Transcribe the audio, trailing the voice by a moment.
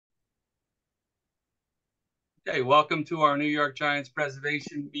Okay, welcome to our New York Giants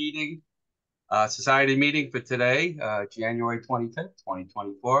preservation meeting, society meeting for today, January 25th,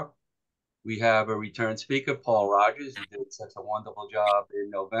 2024. We have a return speaker, Paul Rogers, who did such a wonderful job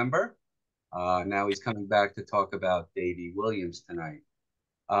in November. Now he's coming back to talk about Davey Williams tonight.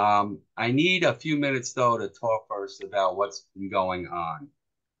 I need a few minutes, though, to talk first about what's been going on.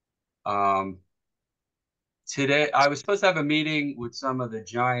 Um, Today, I was supposed to have a meeting with some of the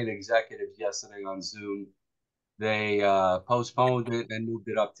Giant executives yesterday on Zoom. They postponed it and moved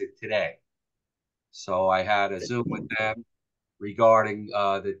it up to today. So I had a Zoom with them regarding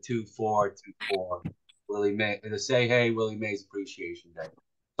the 2424 Willie May, the Say Hey Willie Mays Appreciation Day.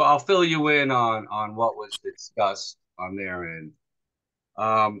 So I'll fill you in on what was discussed on their end.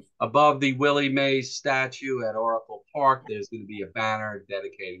 Above the Willie Mays statue at Oracle Park, there's going to be a banner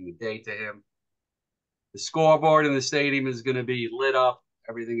dedicating the day to him. The scoreboard in the stadium is going to be lit up,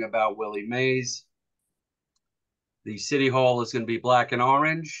 everything about Willie Mays. The city hall is going to be black and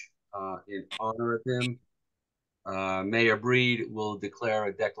orange in honor of him. Mayor Breed will declare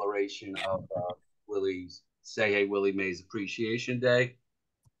a declaration of Willie's Say Hey Willie Mays Appreciation Day.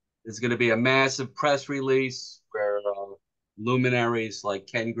 There's going to be a massive press release where luminaries like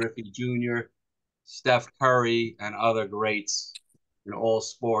Ken Griffey Jr., Steph Curry, and other greats in all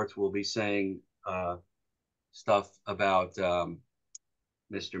sports will be saying stuff about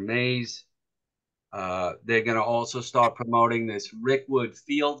Mr. Mays. They're going to also start promoting this Rickwood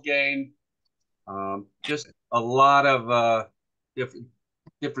Field game. Just a lot of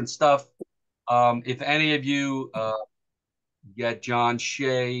different stuff. If any of you get John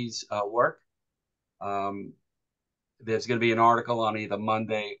Shea's work, um, there's going to be an article on either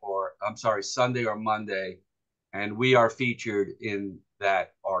Sunday or Monday, and we are featured in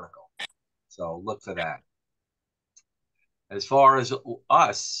that article. So look for that. As far as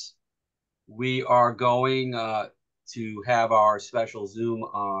us, we are going to have our special Zoom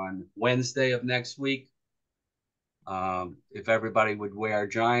on Wednesday of next week. If everybody would wear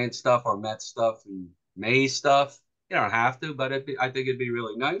Giant stuff or Met stuff and May stuff, you don't have to, but I think it'd be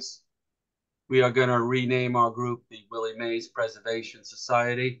really nice. We are going to rename our group the Willie Mays Preservation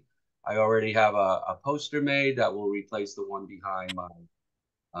Society. I already have a poster made that will replace the one behind my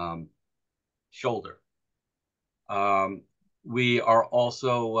shoulder. We are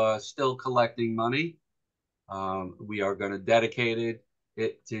also still collecting money. We are going to dedicate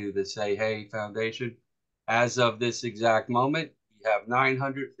it to the Say Hey Foundation. As of this exact moment, we have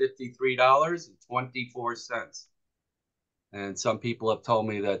 $953.24. And some people have told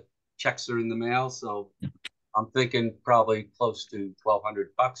me that checks are in the mail, so I'm thinking probably close to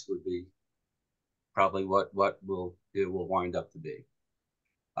 $1,200 would be probably what it will wind up to be.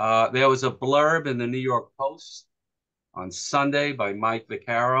 There was a blurb in the New York Post on Sunday by Mike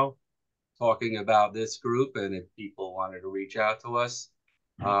Vaccaro talking about this group and if people wanted to reach out to us.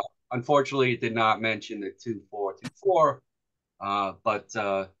 Uh, Unfortunately, it did not mention the 2424, but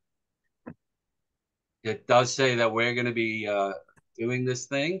it does say that we're going to be doing this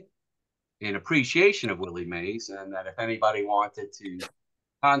thing in appreciation of Willie Mays, and that if anybody wanted to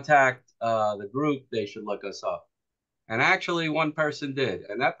contact the group, they should look us up. And actually, one person did,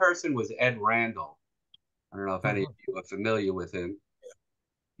 and that person was Ed Randall. I don't know if any of you are familiar with him.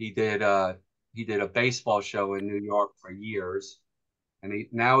 He did he did a baseball show in New York for years, and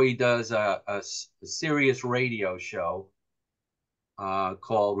he does a serious radio show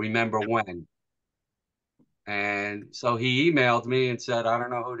called Remember When. And so he emailed me and said, I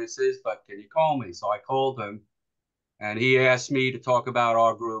don't know who this is, but can you call me? So I called him, and he asked me to talk about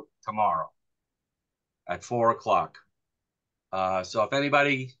our group tomorrow at 4 o'clock. So if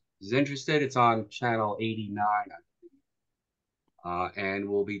anybody is interested, it's on channel 89. And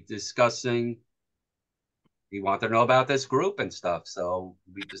we'll be discussing, he wanted to know about this group and stuff. So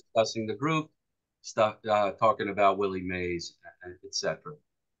we'll be discussing the group stuff, talking about Willie Mays, etc.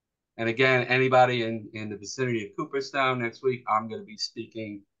 And again, anybody in the vicinity of Cooperstown next week, I'm going to be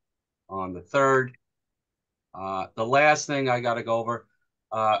speaking on the 3rd. The last thing I got to go over,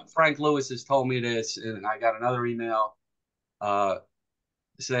 Frank Lewis has told me this, and I got another email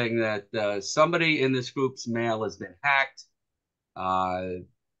saying that somebody in this group's mail has been hacked.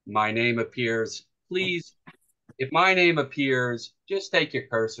 My name appears. Please, if my name appears, just take your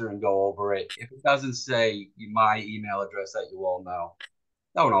cursor and go over it. If it doesn't say my email address that you all know,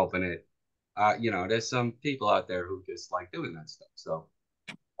 don't open it. There's some people out there who just like doing that stuff. So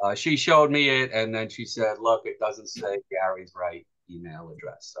she showed me it, and then she said, "Look, it doesn't say Gary's right email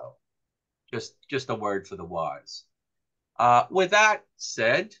address." So just a word for the wise. With that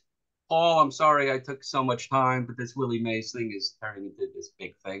said, Paul, I'm sorry I took so much time, but this Willie Mays thing is turning into this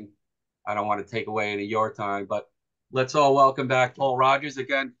big thing. I don't want to take away any of your time, but let's all welcome back Paul Rogers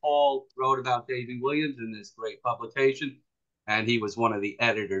again. Paul wrote about Davey Williams in this great publication, and he was one of the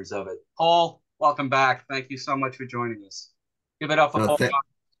editors of it. Paul, welcome back. Thank you so much for joining us. Give it up for Uh, Paul. th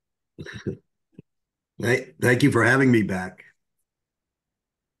Thank you for having me back.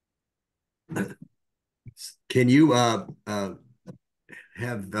 Can you have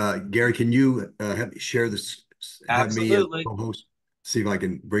Gary? Can you have share this? Have me as Absolutely. co-host. See if I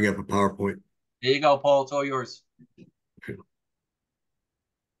can bring up a PowerPoint. Here you go, Paul. It's all yours.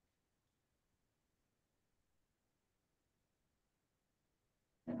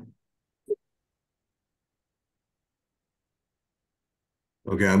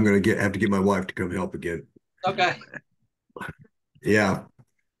 Okay, I'm gonna have to get my wife to come help again. Okay. Yeah,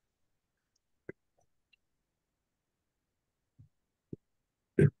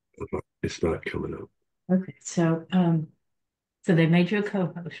 it's not coming up. Okay, so they made you a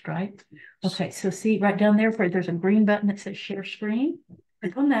co-host, right? Okay, so see right down there where there's a green button that says share screen.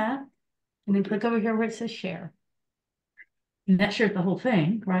 Click on that, and then click over here where it says share. And that shares the whole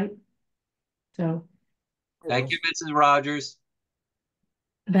thing, right? So, Thank you, Mrs. Rogers.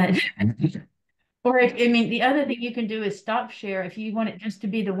 but or if I mean the other thing you can do is stop share if you want it just to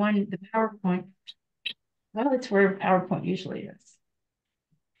be the one, the PowerPoint. Well, it's where PowerPoint usually is.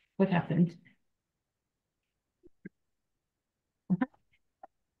 What happened?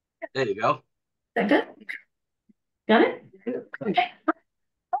 There you go. Is that good? Got it? Okay.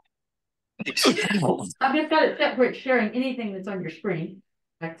 I've just got it set where it's sharing anything that's on your screen.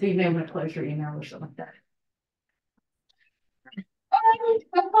 Like, so you may want to close your email or something like that.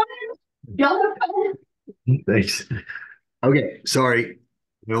 Thanks. Okay, sorry.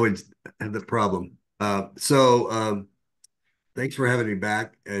 No, it's the problem. Thanks for having me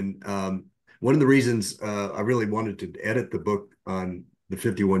back. And one of the reasons I really wanted to edit the book on the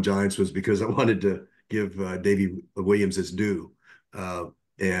 51 Giants was because I wanted to give Davey Williams his due.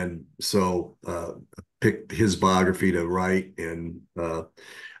 And so picked his biography to write. And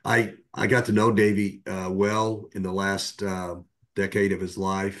I got to know Davey well in the last decade of his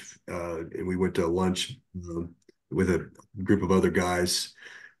life. And we went to lunch with a group of other guys.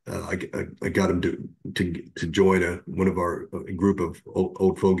 I got him to join one of our group of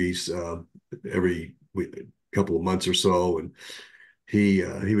old fogies every couple of months or so, and he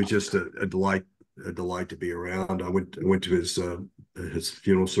was just a delight to be around. I went to his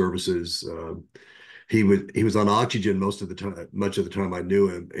funeral services. He was on oxygen most of the time, much of the time I knew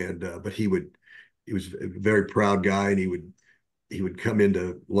him, and but he was a very proud guy, and he would come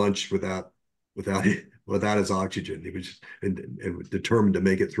into lunch without without his oxygen. He was just and determined to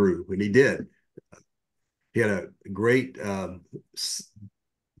make it through, and he did. He had a great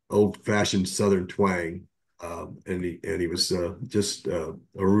old-fashioned Southern twang, and he was just a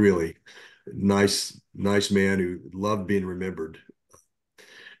really nice man who loved being remembered.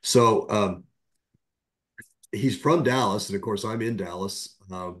 So he's from Dallas, and of course I'm in Dallas,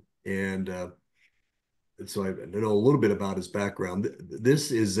 and so I know a little bit about his background.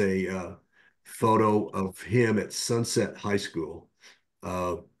 This is a photo of him at Sunset High School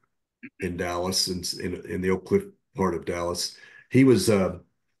uh, in Dallas, in the Oak Cliff part of Dallas. He was uh,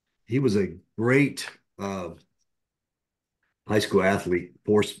 he was a great high school athlete,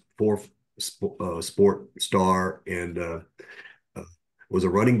 sport star, and uh, was a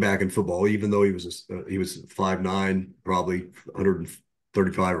running back in football. Even though he was 5'9", probably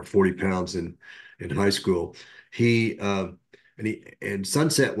 135 or 40 pounds in high school. He and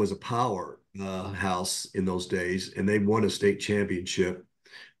Sunset was a power house in those days, and they won a state championship.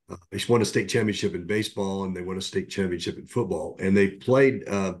 They won a state championship in baseball, and they won a state championship in football. And they played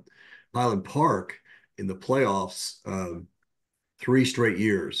Highland Park in the playoffs 3 straight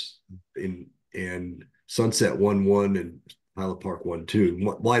years. And Sunset won one, and Highland Park won two.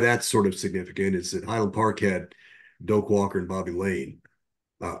 Why that's sort of significant is that Highland Park had Doak Walker and Bobby Lane.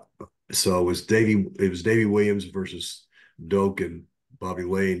 Uh, so it was Davey Williams versus Doak and Bobby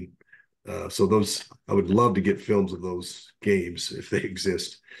Lane. So those I would love to get films of those games if they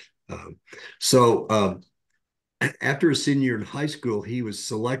exist. Um, so after his senior year in high school, he was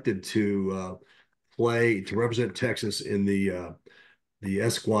selected to play to represent Texas in the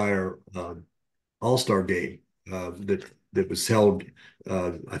Esquire All-Star game that was held,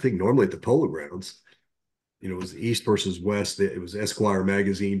 I think, normally at the Polo Grounds. It was East versus West. It was Esquire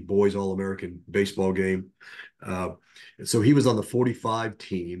magazine boys All-American baseball game. And so he was on the 45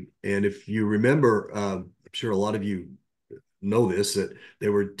 team. And if you remember, I'm sure a lot of you know this, that they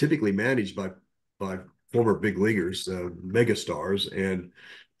were typically managed by former big leaguers, mega stars. And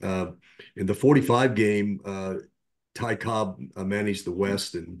in the 45 game, Ty Cobb managed the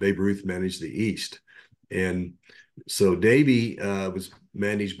West and Babe Ruth managed the East. And so Davey was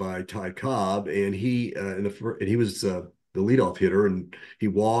managed by Ty Cobb, and he was the leadoff hitter, and he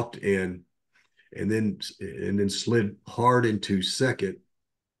walked and then slid hard into second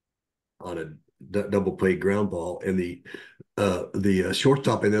on a double play ground ball, and the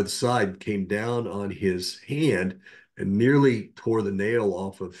shortstop on the other side came down on his hand and nearly tore the nail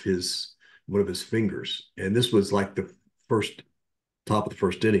off of one of his fingers. And this was like the first top of the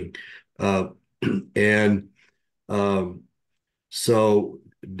first inning. And so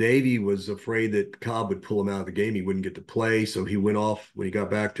Davey was afraid that Cobb would pull him out of the game. He wouldn't get to play. So he went off when he got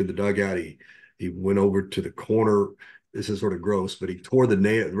back to the dugout. He went over to the corner. This is sort of gross, but he tore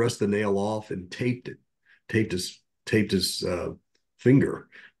the rest of the nail off and taped it, taped his finger,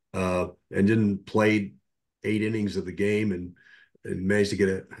 and didn't play 8 innings of the game, and managed to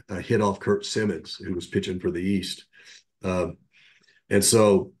get a hit off Kurt Simmons, who was pitching for the East. And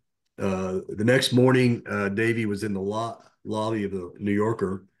so the next morning, Davey was in the lobby of the New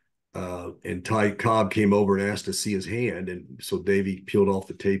Yorker, and Ty Cobb came over and asked to see his hand. And so Davey peeled off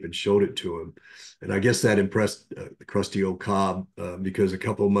the tape and showed it to him. And I guess that impressed the crusty old Cobb, because a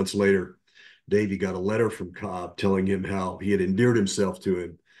couple of months later, Davey got a letter from Cobb telling him how he had endeared himself to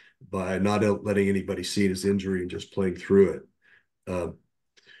him by not letting anybody see his injury and just playing through it.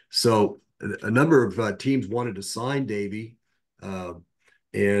 So a number of teams wanted to sign Davey, and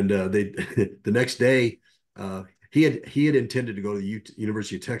they the next day he had intended to go to the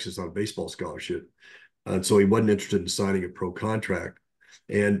University of Texas on a baseball scholarship, and so he wasn't interested in signing a pro contract.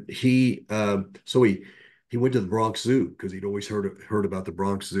 And he went to the Bronx Zoo because he'd always heard about the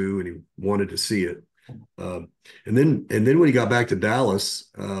Bronx Zoo and he wanted to see it. And then when he got back to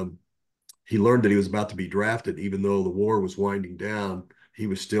Dallas, he learned that he was about to be drafted, even though the war was winding down. He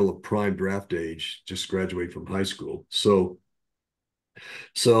was still a prime draft age, just graduated from high school. So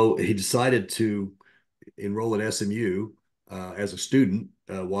he decided to enroll at SMU as a student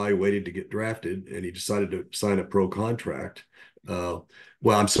while he waited to get drafted, and he decided to sign a pro contract.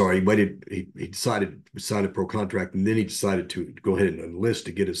 Well, I'm sorry, he decided to sign a pro contract, and then he decided to go ahead and enlist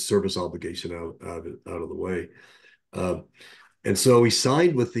to get his service obligation out of the way. And so he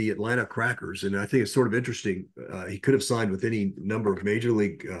signed with the Atlanta Crackers, and I think it's sort of interesting. He could have signed with any number of major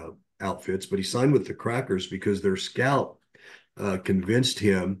league outfits, but he signed with the Crackers because their scout convinced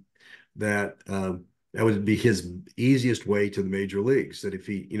him that that would be his easiest way to the major leagues. That if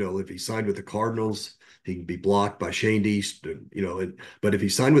he signed with the Cardinals, he could be blocked by Shane East, but if he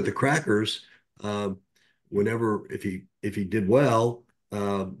signed with the Crackers, if he did well,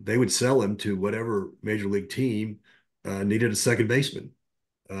 they would sell him to whatever major league team needed a second baseman,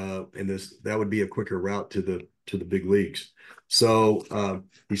 and that would be a quicker route to the big leagues. So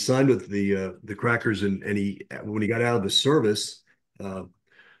he signed with the Crackers, and when he got out of the service,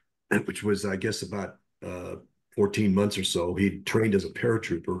 which was I guess about 14 months or so, he trained as a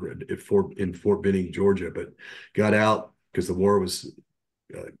paratrooper in Fort Benning, Georgia, but got out because the war was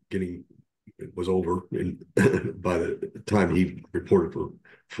over by the time he reported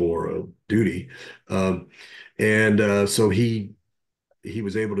for duty, and so he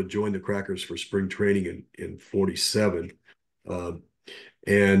was able to join the Crackers for spring training in 47,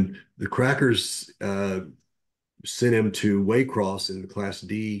 and the Crackers sent him to Waycross in the Class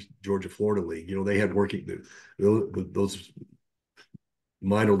D Georgia Florida League. They had those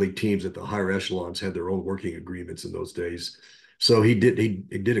minor league teams at the higher echelons had their own working agreements in those days. So he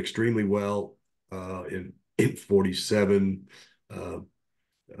did extremely well in 47.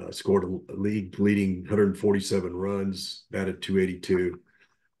 Scored a league leading 147 runs, batted 282.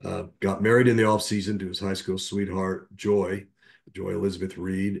 Got married in the offseason to his high school sweetheart, Joy Elizabeth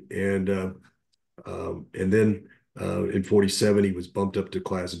Reed, and then in 47 he was bumped up to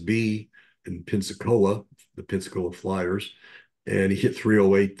Class B in Pensacola, the Pensacola Flyers, and he hit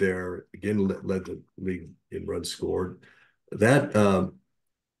 308 there. Again, led the league in runs scored. That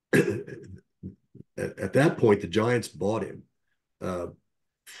at that point, the Giants bought him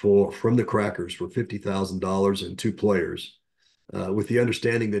from the Crackers for $50,000 and 2 players, with the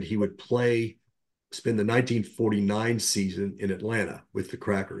understanding that he would spend the 1949 season in Atlanta with the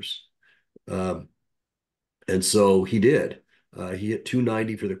Crackers. And so he did. He hit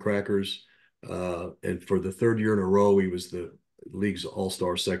 290 for the Crackers, and for the third year in a row, he was the league's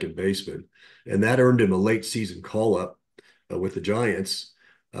all-star second baseman, and that earned him a late season call-up with the Giants,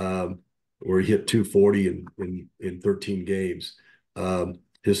 where he hit 240 in 13 games.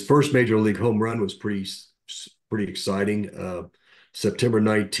 His first major league home run was pretty exciting. September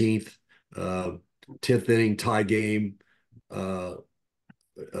 19th, 10th inning tie game.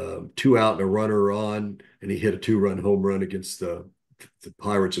 2 out and a runner on, and he hit a 2-run home run against the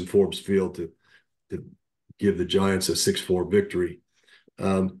Pirates in Forbes Field to give the Giants a 6-4 victory.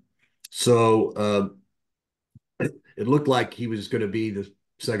 So it looked like he was going to be the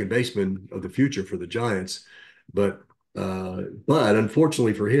second baseman of the future for the Giants, but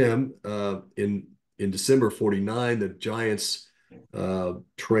unfortunately for him, in December '49, the Giants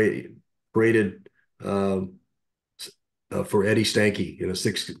traded for Eddie Stanky in a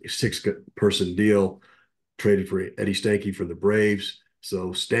six person deal. Traded for Eddie Stanky from the Braves. So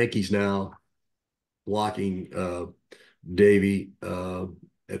Stanky's now blocking Davey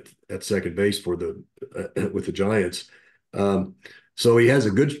at second base for with the Giants. So he has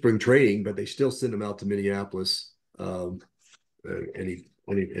a good spring training, but they still send him out to Minneapolis. And he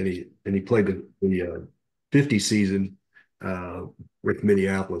played the 50 season with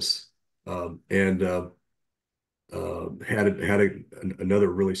Minneapolis, and had another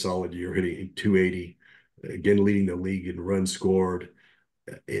really solid year, hitting 280, again leading the league in runs scored.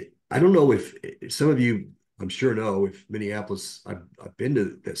 I don't know if some of you, I'm sure, know if Minneapolis. I've been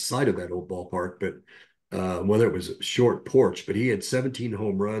to the site of that old ballpark, but whether it was a short porch, but he had 17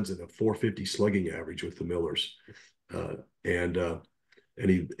 home runs and a 450 slugging average with the Millers, and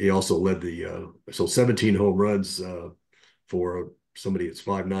he also led the so 17 home runs for somebody that's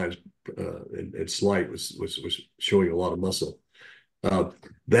 5'9", and slight was showing a lot of muscle.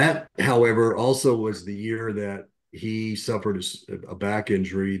 That, however, also was the year that he suffered a back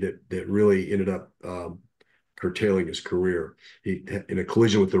injury that really ended up curtailing his career. He, in a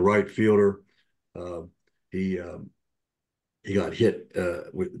collision with the right fielder, he got hit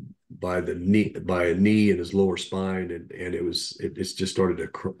by a knee in his lower spine, and it's just started a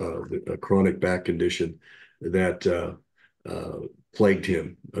chronic back condition that plagued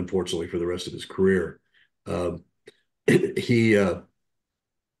him, unfortunately, for the rest of his career.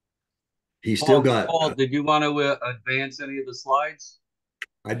 He still got. Paul, did you want to advance any of the slides?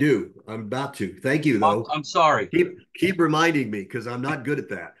 I do. I'm about to. Thank you, though. I'm sorry. Keep reminding me, because I'm not good at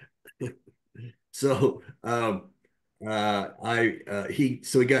that. So he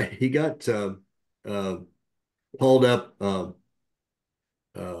got called up.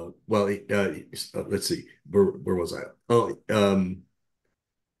 Let's see, where was I?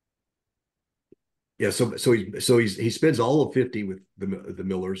 Yeah, he spends all of 50 with the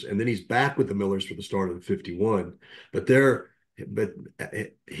Millers, and then he's back with the Millers for the start of the 51. But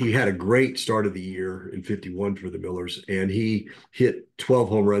he had a great start of the year in 51 for the Millers, and he hit 12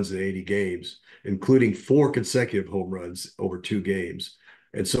 home runs in 80 games, including 4 consecutive home runs over 2 games.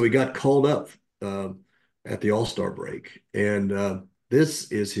 And so he got called up at the All-Star break, and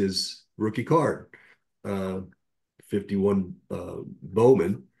this is his rookie card, 51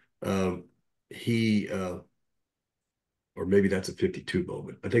 Bowman. Or maybe that's a 52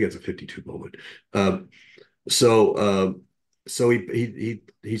 Bowman. I think it's a 52 Bowman. So he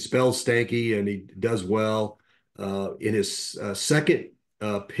spells Stanky, and he does well. In his second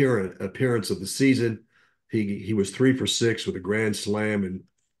appearance of the season, he was 3 for 6 with a grand slam and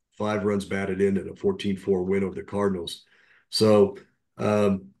 5 runs batted in, and a 14-4 win over the Cardinals. So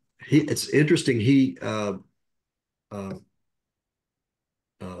it's interesting. He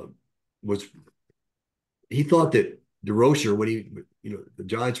thought that DeRocher, when the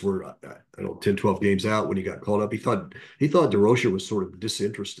Giants were, I don't know, 10, 12 games out when he got called up, he thought DeRocher was sort of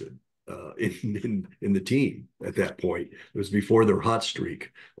disinterested in the team at that point. It was before their hot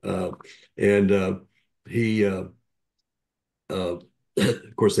streak. He of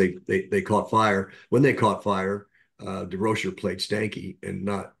course they caught fire. When they caught fire, DeRocher played Stanky and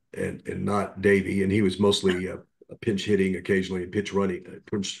not Davey, and he was mostly pinch hitting occasionally and pinch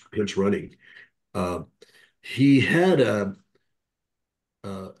running. He had a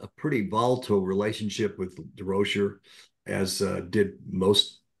pretty volatile relationship with DeRocher, as did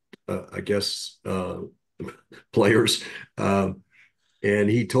most, I guess, players. And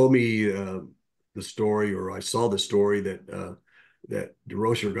he told me the story, or I saw the story, that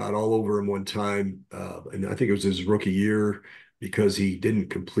DeRocher got all over him one time, and I think it was his rookie year, because he didn't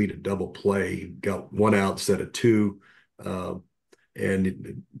complete a double play. He got 1 out instead of 2.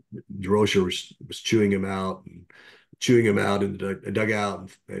 And DeRocher was chewing him out in the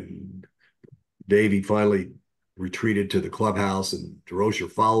dugout, and Davey finally retreated to the clubhouse, and DeRocher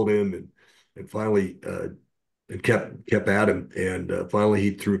followed him and finally and kept at him, and finally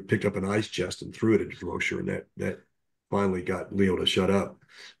he picked up an ice chest and threw it at DeRocher, and that finally got Leo to shut up.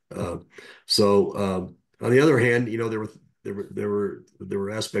 On the other hand, there were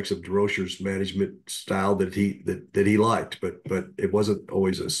aspects of DeRocher's management style that he liked, but it wasn't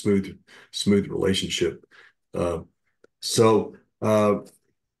always a smooth relationship.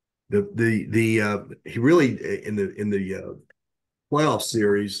 he really in the playoff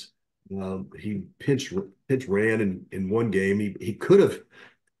series, he pinch ran in one game. He could have,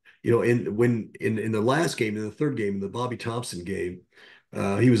 in the last game, in the third game, in the Bobby Thompson game,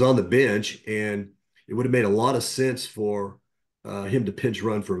 he was on the bench, and it would have made a lot of sense for him to pinch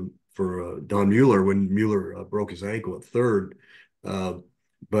run for Don Mueller when Mueller broke his ankle at third. Uh,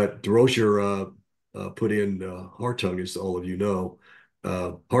 but DeRocher put in Hartung, as all of you know.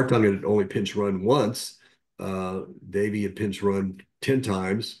 Hartung had only pinch run once. Davey had pinch run 10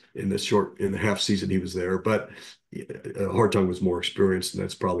 times in the half season he was there, but Hartung was more experienced, and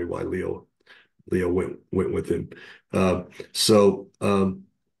that's probably why Leo went with him. So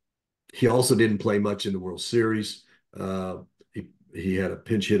he also didn't play much in the World Series. He had a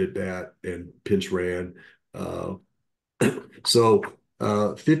pinch hit at bat and pinch ran. So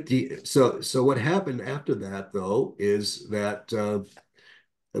 50. So what happened after that though is that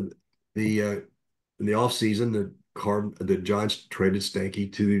the in the offseason, the Giants traded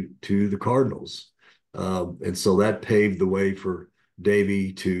Stanky to the Cardinals. And so that paved the way for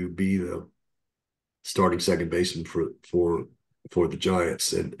Davey to be the starting second baseman for the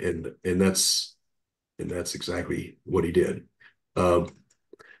Giants, and that's exactly what he did.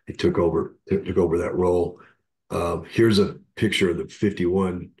 He took over that role. Here's a picture of the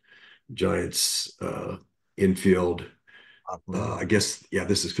 51 Giants infield. I guess, yeah,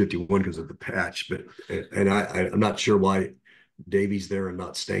 this is 51 because of the patch, but I'm not sure why Davey's there and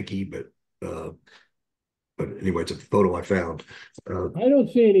not Stanky, but anyway, it's a photo I found. I don't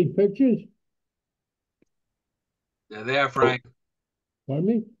see any pictures. They're there, Frank. Pardon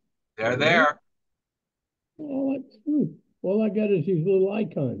me? They're there. All I got is these little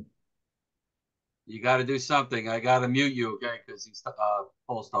icons. You got to do something. I got to mute you, okay? Because he's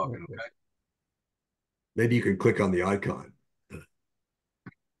Paul's talking, okay? Maybe you can click on the icon.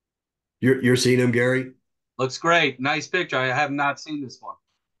 You're seeing him, Gary? Looks great. Nice picture. I have not seen this one.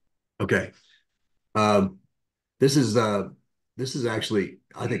 Okay. This is actually,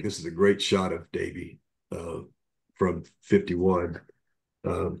 I think this is a great shot of Davey from 51.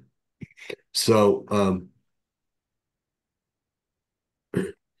 So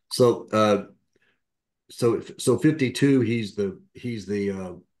 52, he's the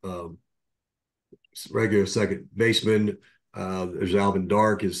regular second baseman. There's Alvin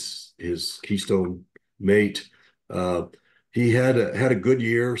Dark, his keystone mate. He had a good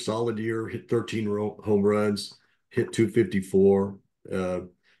year, solid year, hit 13 home runs, hit 254,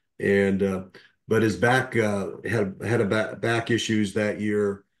 but his back had back issues that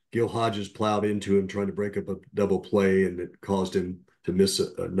year. Gil Hodges plowed into him trying to break up a double play, and it caused him to miss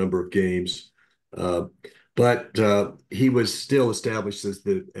a number of games. But he was still established as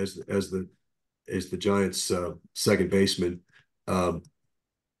the Giants' second baseman.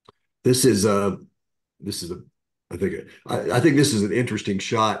 This is a I think this is an interesting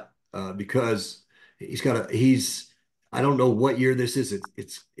shot because I don't know what year this is.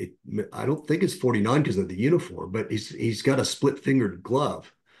 I don't think it's 49 because of the uniform, but he's got a split fingered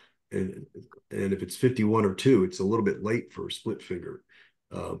glove, and if it's 51 or 2, it's a little bit late for a split finger.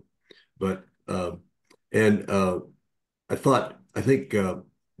 But I think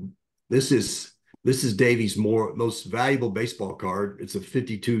this is Davey's most valuable baseball card. It's a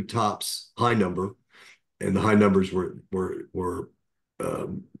 52 tops high number, and the high numbers were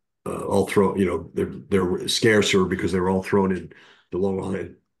all thrown. They're scarcer because they were all thrown in the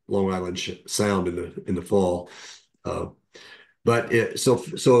Long Island Sound in the fall.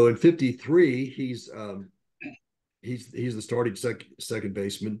 So in 53, he's the starting second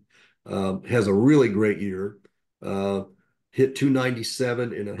baseman. Has a really great year. Hit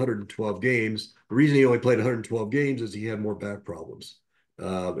 297 in 112 games. The reason he only played 112 games is he had more back problems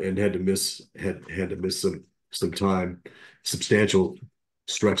and had to miss some time, substantial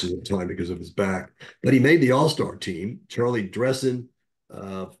stretches of time because of his back. But he made the All-Star team. Charlie Dressen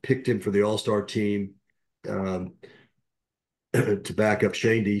picked him for the All-Star team to back up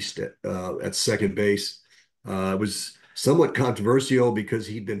Shane East at second base. It was somewhat controversial because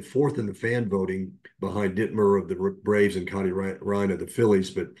he'd been fourth in the fan voting behind Dittmer of the Braves and Connie Ryan of the Phillies,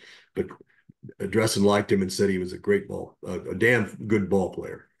 but Dressen liked him and said he was a damn good ball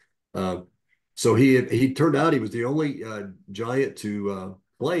player. So he turned out he was the only Giant to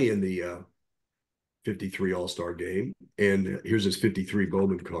play in the 53 All-Star game, and here's his 53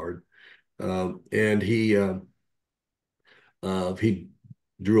 Bowman card. And he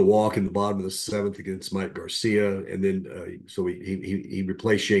drew a walk in the bottom of the seventh against Mike Garcia, and then so he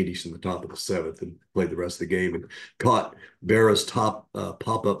replaced Shady in the top of the seventh and played the rest of the game and caught Berra's top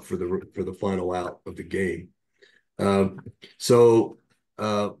pop up for the final out of the game. So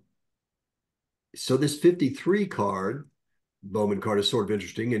so this 53 card, Bowman card, is sort of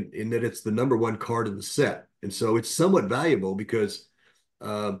interesting in that it's the number one card in the set. And so it's somewhat valuable because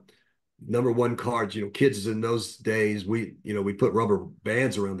uh, number one cards, kids in those days, we put rubber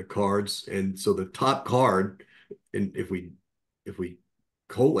bands around the cards. And so the top card, and if we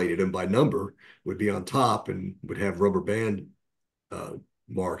collated them by number, would be on top and would have rubber band uh,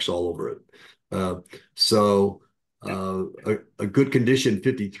 marks all over it. Uh, so a good condition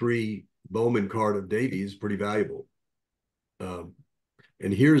 53 Bowman card of Davey is pretty valuable. Um,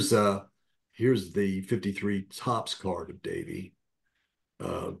 and here's the 53 Topps card of Davey.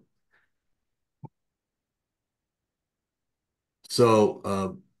 Uh,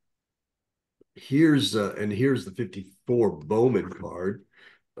 so here's the 54 Bowman card.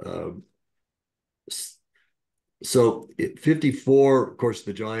 Um, so 54, of course,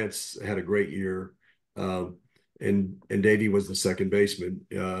 the Giants had a great year. And Davey was the second baseman.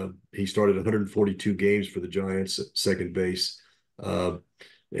 He started 142 games for the Giants at second base. And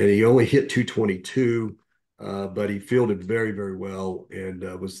he only hit 222, but he fielded very, very well and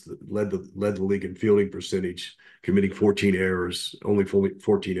led the league in fielding percentage, committing 14 errors, only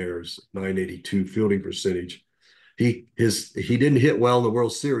 14 errors, 982 fielding percentage. He didn't hit well in the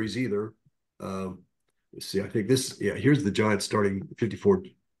World Series either. Let's see, I think here's the Giants starting 54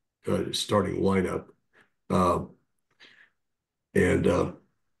 starting lineup. And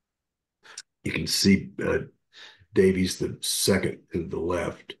you can see Davies the second to the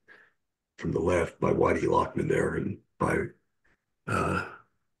left, from the left by Whitey Lockman there, and by I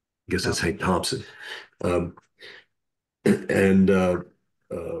guess that's Hank Thompson. And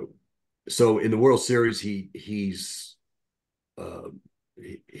so in the World Series, he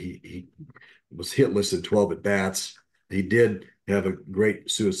was hitless in 12 at bats. He did have a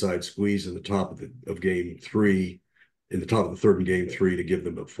great suicide squeeze in the top of game three, in the top of the third in game three, to give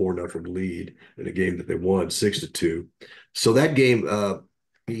them a 4-0 lead in a game that they won 6-2. So that game,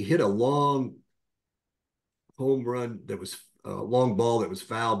 he hit a long home run that was a long ball that was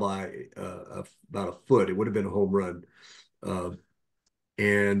fouled by about a foot. It would have been a home run,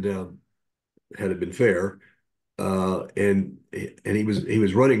 and had it been fair. And he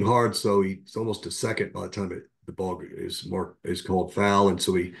was running hard, so he's almost a second by the time the ball is called foul. And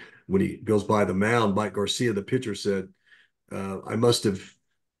so when he goes by the mound, Mike Garcia, the pitcher, said, "I must have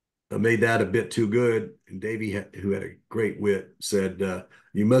made that a bit too good." And Davey, who had a great wit, said,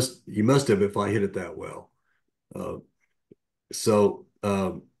 "You must have if I hit it that well." So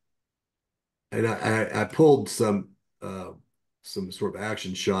and I pulled some sort of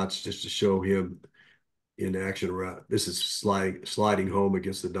action shots just to show him in action around. This is sliding home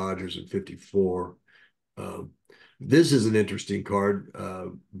against the Dodgers in 54. This is an interesting card.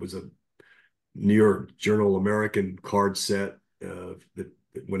 Was a New York Journal American card set that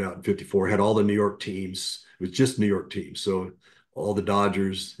went out in 54. Had all the New York teams. It was just New York teams. So all the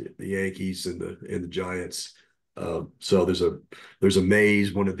Dodgers, the Yankees, and the Giants. So there's a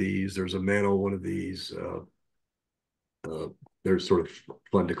Mays, one of these. There's a Mantle, one of these. They're sort of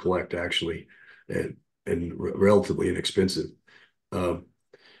fun to collect, actually, and relatively inexpensive.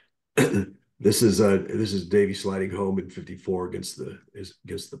 This is Davey sliding home in 54 against the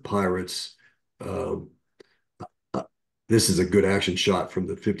Pirates. This is a good action shot from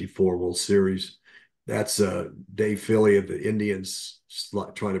the 54 World Series. That's Dave Philly of the Indians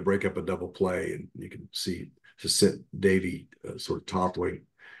trying to break up a double play, and you can see just sent Davey sort of toppling.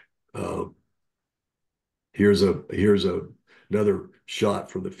 Here's another shot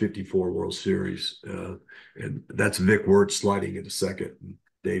from the 54 World Series, and that's Vic Wirtz sliding into second, and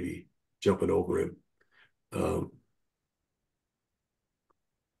Davey jumping over him.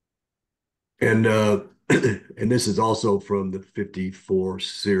 And and this is also from the 54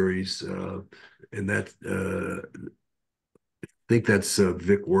 series, and that I think that's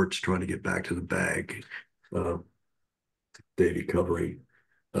Vic Wirtz trying to get back to the bag. Davey covering.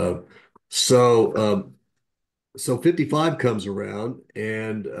 So 55 comes around,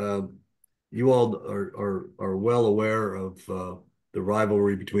 and you all are well aware of the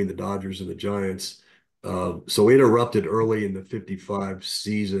rivalry between the Dodgers and the Giants. So it erupted early in the 55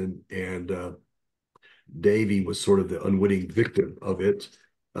 season, and Davey was sort of the unwitting victim of it.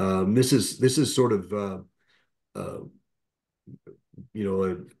 This is sort of an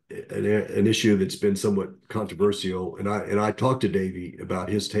issue that's been somewhat controversial, and I talked to Davey about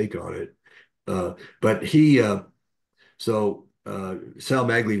his take on it. But Sal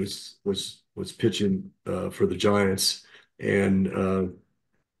Magley was pitching for the Giants, and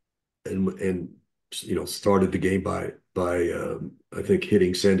started the game by I think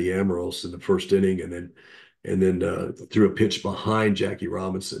hitting Sandy Amoros in the first inning, and then and then threw a pitch behind Jackie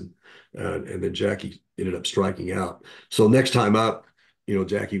Robinson, and then Jackie ended up striking out. So next time up,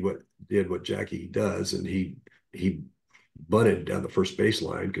 Jackie did what Jackie does, and he bunted down the first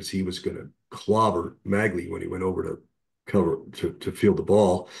baseline because he was going to clobber Magley when he went over to cover to field the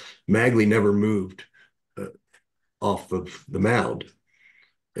ball. Magley never moved off of the mound,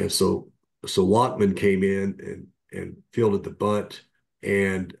 and so Lockman came in and fielded the bunt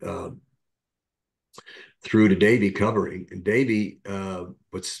and threw to Davey covering, and Davey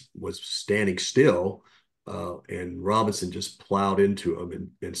was standing still, and Robinson just plowed into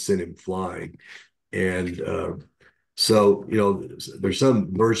him and sent him flying. And so there's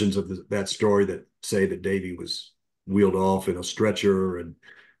some versions of that story that say that Davey was wheeled off in a stretcher, and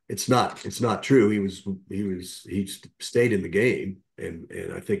it's not true. He stayed in the game, and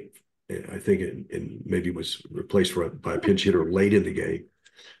I think it maybe was replaced by a pinch hitter late in the game.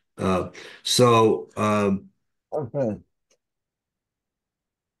 So Okay.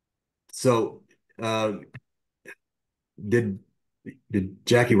 so did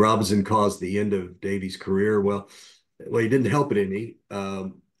Jackie Robinson cause the end of Davey's career? Well, he didn't help it any.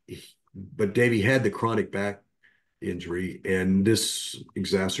 But Davey had the chronic back injury, and this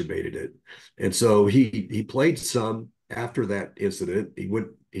exacerbated it. And so he played some after that incident.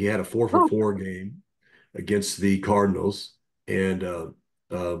 He had a 4-for-4 game against the Cardinals, and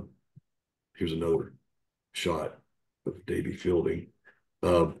here's another shot of Davey fielding.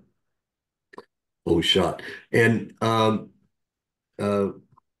 Shot. And but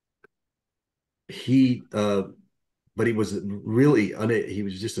he was he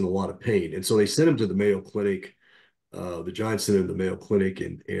was just in a lot of pain. And so they sent him to the Mayo Clinic. The Giants sent him to the Mayo Clinic,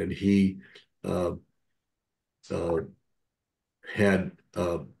 and he had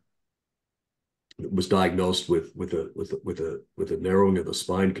was diagnosed with a narrowing of the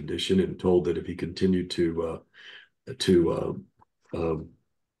spine condition, and told that if he continued to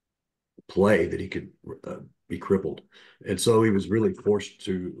play, that he could be crippled. And so he was really forced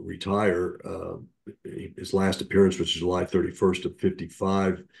to retire. His last appearance was July 31st of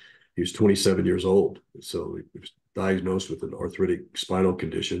 55. He was 27 years old. So he was diagnosed with an arthritic spinal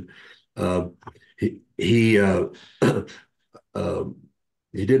condition. He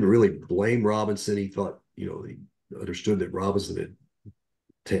didn't really blame Robinson. He thought, he understood that Robinson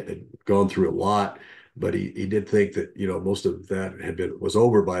had gone through a lot, but he did think that most of that was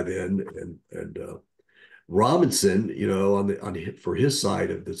over by then. And Robinson, for his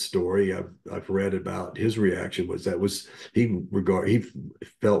side of the story, I've read about his reaction he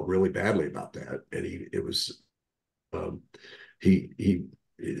felt really badly about that, and he was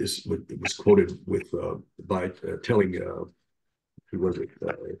quoted by telling who was it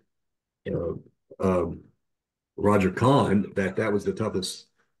Roger Kahn that was the toughest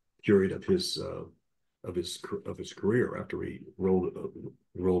period of his career after he rolled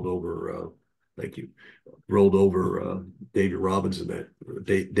over. Thank you. Rolled over Davey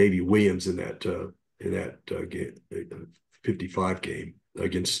Williams in that game, 55 game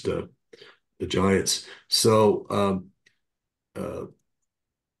against the Giants. So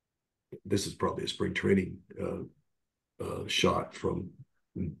this is probably a spring training shot from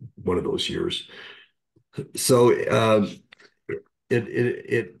one of those years. So I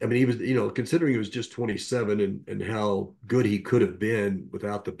mean, he was, considering he was just 27 and how good he could have been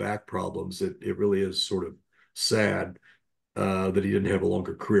without the back problems, it really is sort of sad that he didn't have a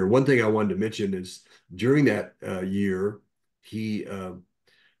longer career. One thing I wanted to mention is during that year, he on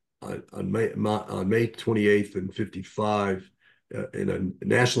May 28th in 55, in a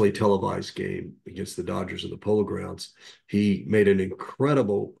nationally televised game against the Dodgers in the Polo Grounds, he made an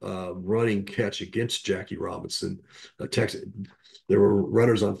incredible running catch against Jackie Robinson. There were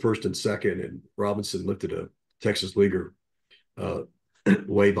runners on first and second, and Robinson lifted a Texas leaguer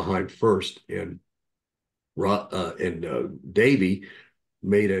way behind first, and Davey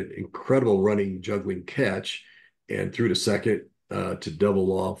made an incredible running juggling catch and threw to second to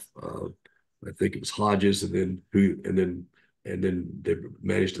double off. I think it was Hodges, and then they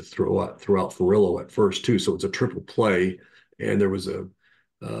managed to throw out Ferrillo at first too. So it's a triple play, and there was a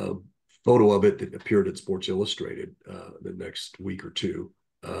photo of it that appeared in Sports Illustrated the next week or two,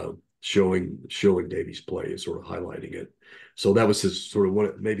 showing Davey's play and sort of highlighting it. So that was his sort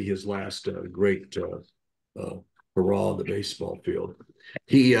of maybe his last great hurrah on the baseball field.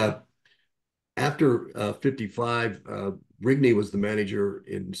 He after 55, Rigney was the manager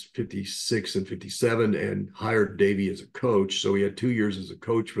in 56 and 57 and hired Davey as a coach. So he had 2 years as a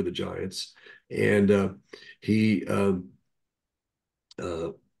coach for the Giants, and he and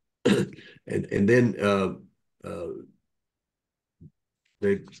then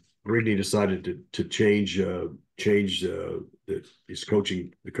Rigney decided to change the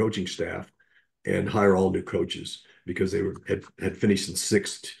coaching staff and hire all new coaches because they had finished in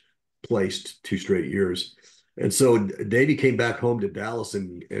sixth place 2 straight years. And so Davey came back home to Dallas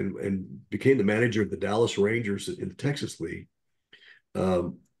and became the manager of the Dallas Rangers in the Texas League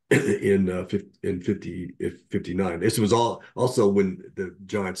in 59. This was also when the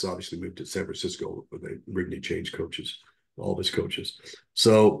Giants obviously moved to San Francisco, where Rigney changed coaches, all of his coaches.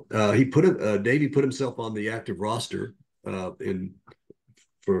 So Davey put himself on the active roster for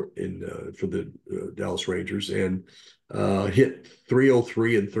the Dallas Rangers and hit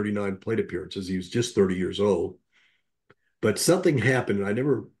 303 and 39 plate appearances. He was just 30 years old. But something happened. I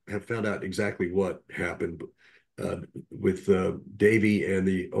never have found out exactly what happened with Davey and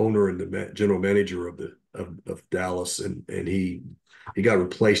the owner and the general manager of Dallas, and he got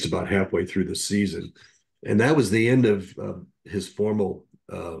replaced about halfway through the season, and that was the end of his formal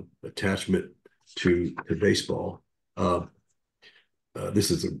attachment to baseball.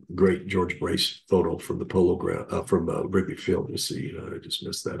 This is a great George Brace photo from the Polo Ground from Wrigley Field. You see, I just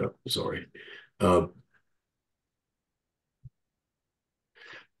messed that up. Sorry.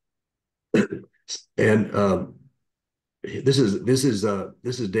 And this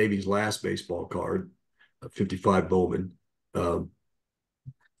is Davey's last baseball card, 55 Bowman,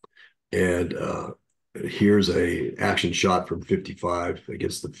 and here's a action shot from 55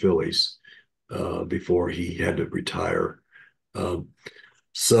 against the Phillies before he had to retire.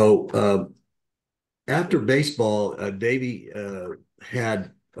 So after baseball, Davey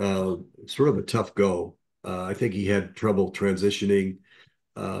had sort of a tough go. I think he had trouble transitioning.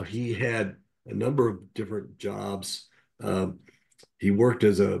 He had a number of different jobs. He worked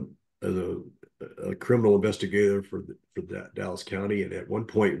as a criminal investigator for Dallas County, and at one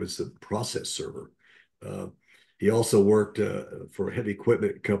point was a process server. He also worked for a heavy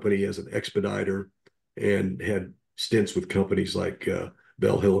equipment company as an expediter, and had stints with companies like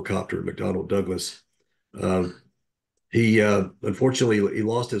Bell Helicopter and McDonnell Douglas. He unfortunately he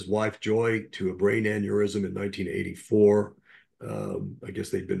lost his wife Joy to a brain aneurysm in 1984. I guess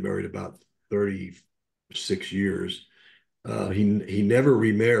they'd been married about 36 years. He never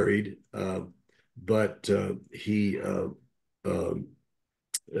remarried, but he had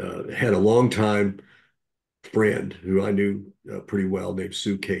a longtime friend who I knew pretty well named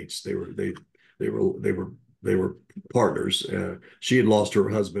Sue Cates. They were partners. She had lost her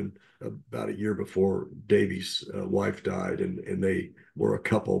husband about a year before Davey's wife died, and they were a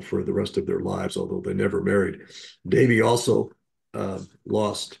couple for the rest of their lives, although they never married. Davey also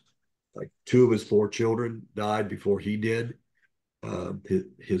lost like 2 of his 4 children, died before he did.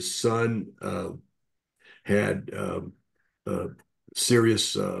 His son had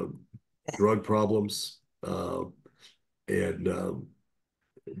serious drug problems and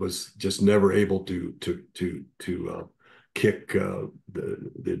was just never able to kick the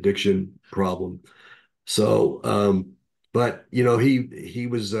addiction problem. So, but you know, he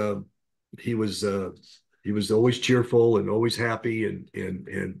was always cheerful and always happy and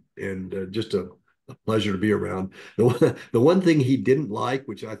just a pleasure to be around. The one thing he didn't like,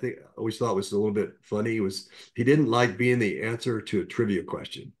 which I think I always thought was a little bit funny, was he didn't like being the answer to a trivia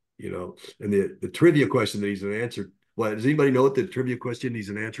question. You know, and the trivia question that he's an answer. What does anybody know what the trivia question he's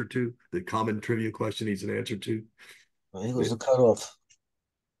an answer to? The common trivia question he's an answer to? He was the cutoff.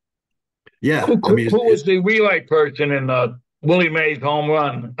 Yeah, Who, I mean, who was the relay person in Willie Mays home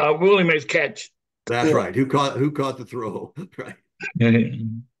run? Willie Mays catch. that's Yeah. right. Who caught the throw? Right,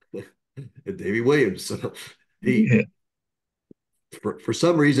 and Davey Williams. So he, for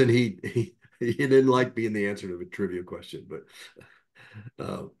some reason, he didn't like being the answer to a trivia question,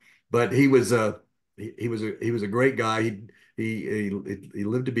 but he was he was a great guy. He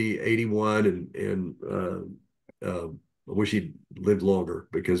lived to be 81, and I wish he'd lived longer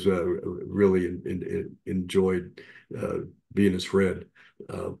because really enjoyed being his friend.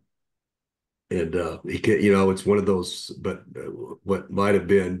 And he could, you know, it's one of those, but what might have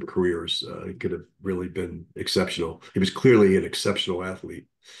been careers, he could have really been exceptional. He was clearly an exceptional athlete,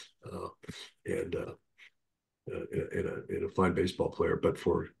 and a fine baseball player, but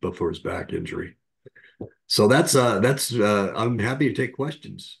for his back injury. So that's I'm happy to take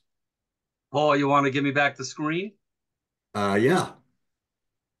questions. Paul, you want to give me back the screen? Yeah.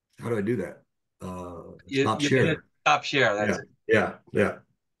 How do I do that? Stop You share. hit stop share. That's it. Yeah.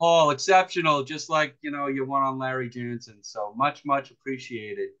 Paul, exceptional, just like you won on Larry Jansen. So much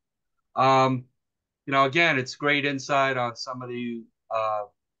appreciated. Again, it's great insight on somebody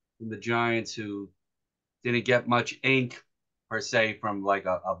from the Giants who didn't get much ink per se from like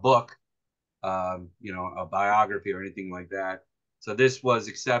a book, a biography or anything like that. So this was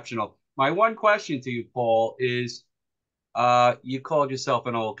exceptional. My one question to you, Paul, is you called yourself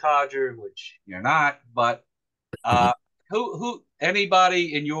an old codger, which you're not, but uh,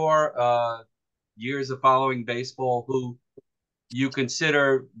 anybody in your years of following baseball who you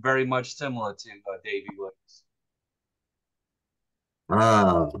consider very much similar to Davey Williams?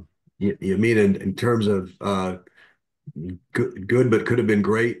 Uh, you mean in terms of good, but could have been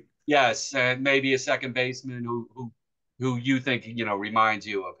great? Yes, and maybe a second baseman who you think reminds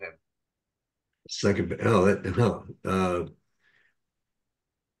you of him. Second, oh,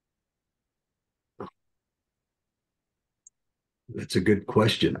 that's a good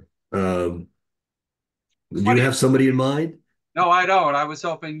question. Do you Funny. have somebody in mind? No, I don't. I was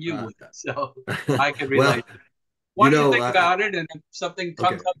hoping you would, so I could relate. Well, Why don't you think about it, and if something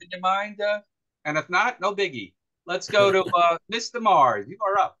comes okay. up in your mind, and if not, no biggie. Let's go to Mr. Mars. You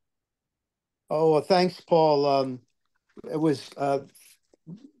are up. Oh, well, thanks, Paul. It was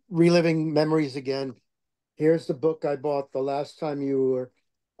reliving memories again. Here's the book I bought the last time you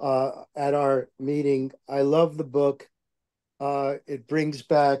were at our meeting. I love the book. It brings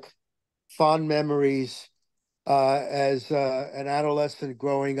back fond memories as an adolescent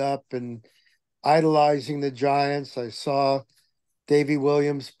growing up and idolizing the Giants. I saw Davey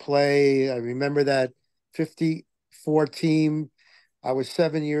Williams play. I remember that 54 team. I was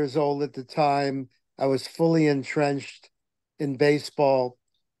 7 years old at the time. I was fully entrenched in baseball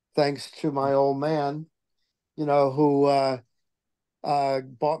thanks to my old man, who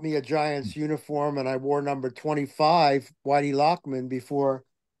bought me a Giants uniform, and I wore number 25, Whitey Lockman, before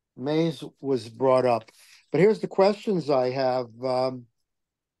Mays was brought up. But here's the questions I have. Where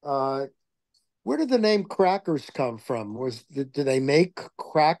did the name Crackers come from? Did they make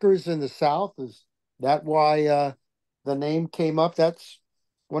crackers in the South? Is that why the name came up? That's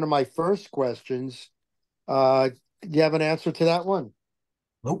one of my first questions. Do you have an answer to that one?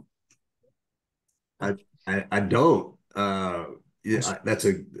 Nope. I don't. Yeah, that's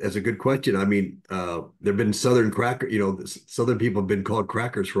a good question. I mean, there've been Southern cracker, Southern people have been called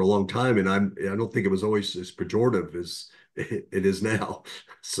crackers for a long time, and I don't think it was always as pejorative as it is now.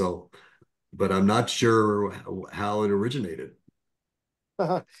 So, but I'm not sure how it originated.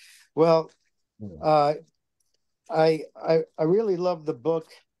 Well, I really love the book,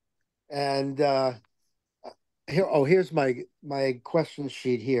 and here's my question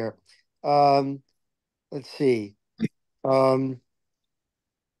sheet here. Let's see. I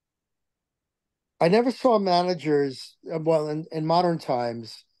never saw managers, well, in modern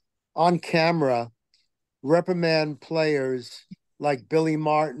times, on camera reprimand players like Billy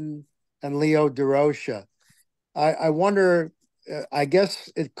Martin and Leo DeRocha. I wonder, I guess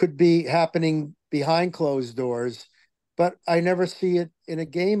it could be happening behind closed doors, but I never see it in a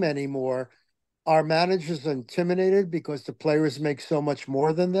game anymore. Are managers intimidated because the players make so much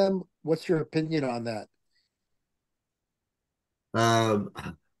more than them? What's your opinion on that? Um,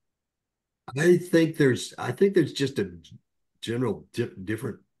 I think there's just a general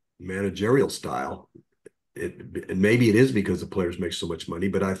different managerial style. And maybe it is because the players make so much money,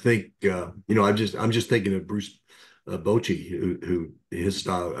 but I think I'm just thinking of Bruce Bochy, who his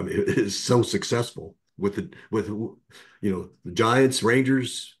style, I mean, is so successful with the Giants,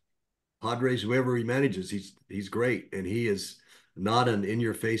 Rangers, Padres, whoever he manages, he's great, and he is not an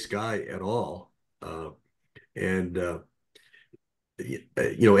in-your-face guy at all. And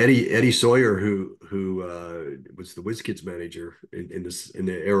Eddie Sawyer, who was the WizKids manager in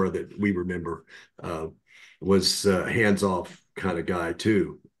the era that we remember, was a hands-off kind of guy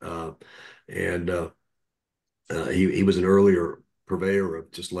too, and he was an earlier purveyor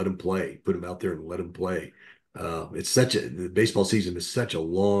of just let him play, put him out there and let him play. The baseball season is such a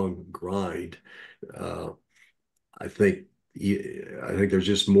long grind. Uh, I think I think there's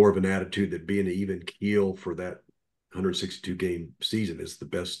just more of an attitude that being an even keel for that 162 game season is the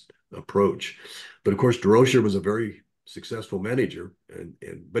best approach. But of course, DeRocher was a very successful manager,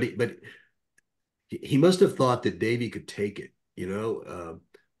 but he must have thought that Davey could take it,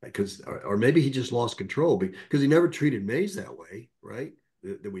 because or maybe he just lost control because he never treated Mays that way, right?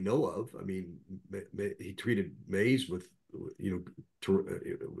 That we know of. I mean, he treated Mays with with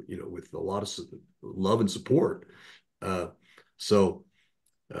a lot of love and support. So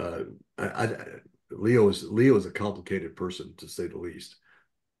Leo is a complicated person, to say the least.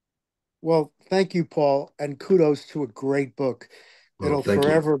 Well, thank you, Paul, and kudos to a great book. Well, It'll thank you.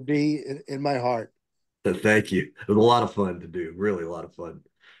 forever be in my heart. Thank you. It was a lot of fun to do. Really a lot of fun.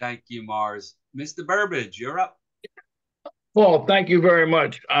 Thank you, Mars. Mr. Burbage, you're up. Paul, thank you very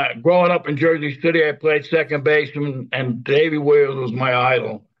much. Growing up in Jersey City, I played second baseman, and Davey Williams was my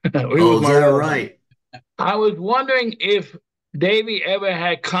idol. He was Is my that role model. right? I was wondering if Davey ever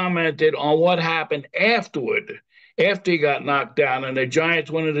had commented on what happened afterward, after he got knocked down, and the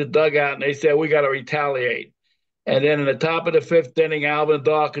Giants went in the dugout and they said, we got to retaliate. And then in the top of the fifth inning, Alvin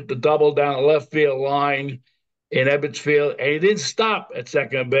Dark hit the double down the left field line in Ebbets Field, and he didn't stop at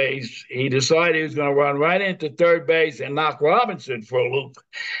second base. He decided he was going to run right into third base and knock Robinson for a loop,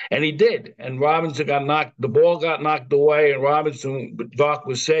 and he did. And Robinson got knocked. The ball got knocked away, and Dark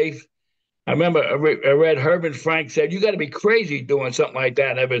was safe. I remember I read Herman Frank said, "You got to be crazy doing something like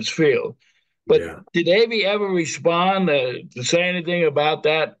that in Ebbets Field." But Yeah. did Davey ever respond to say anything about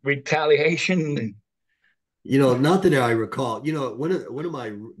that retaliation? Not that I recall. One of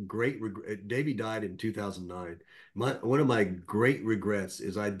my great Davey died in 2009. One of my great regrets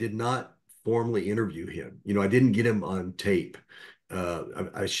is I did not formally interview him. I didn't get him on tape. And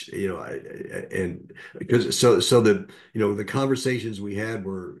because the conversations we had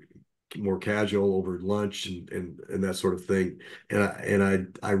were more casual over lunch and that sort of thing.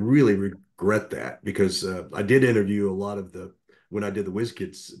 And I really regret that because I did interview a lot of when I did the Whiz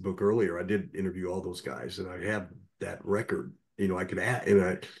Kids book earlier, I did interview all those guys, and I have that record. I could add,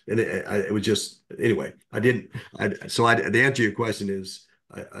 it was just anyway. I didn't. So the answer to your question is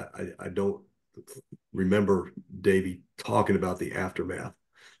I don't remember Davey talking about the aftermath.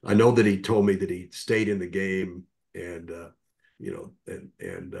 I know that he told me that he stayed in the game and that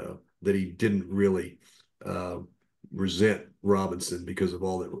he didn't really resent Robinson because of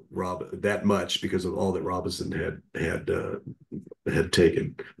all that much because of all that Robinson had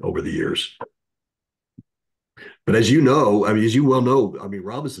taken over the years. But as you know, as you well know,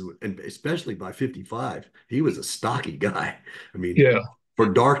 Robinson, and especially by 55, he was a stocky guy. Yeah. For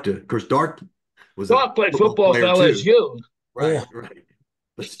Dark of course, Dark played football for LSU. Right, yeah. Right.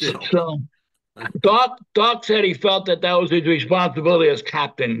 But still. So Doc said he felt that was his responsibility as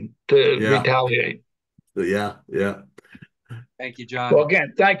captain to retaliate. Yeah. Thank you, John. Well,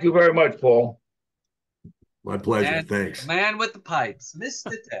 again, thank you very much, Paul. My pleasure. And thanks. The man with the pipes,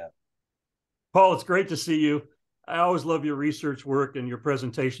 Mr. Deb. Paul, it's great to see you. I always love your research work and your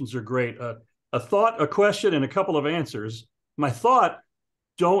presentations are great. A thought, a question, and a couple of answers. My thought,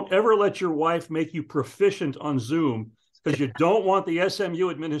 don't ever let your wife make you proficient on Zoom because you don't want the SMU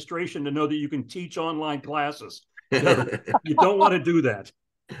administration to know that you can teach online classes. You don't want to do that.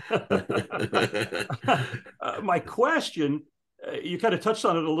 My question, you kind of touched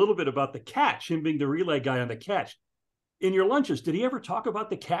on it a little bit about the catch, him being the relay guy on the catch. In your lunches, did he ever talk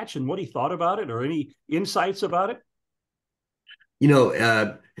about the catch and what he thought about it or any insights about it?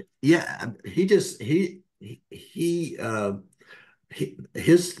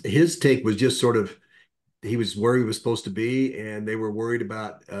 His take was just sort of, he was where he was supposed to be, and they were worried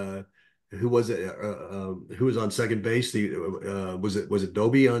about who was on second base. Was it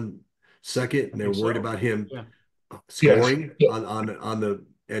Dobie on second, and they were worried about him scoring on the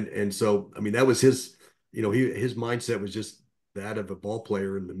and so that was his his mindset was just that of a ball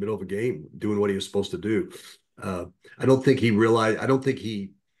player in the middle of a game doing what he was supposed to do. I don't think he realized. I don't think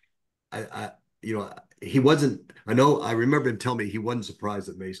he. He wasn't. I remember him telling me he wasn't surprised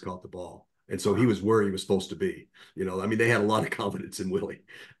that Mays caught the ball. And so he was where he was supposed to be. They had a lot of confidence in Willie.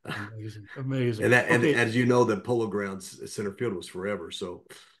 Amazing. And as you know, the Polo Grounds center field was forever. So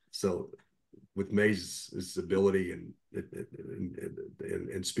with Mays' ability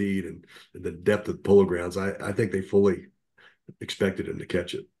and speed and the depth of the Polo Grounds, I think they fully expected him to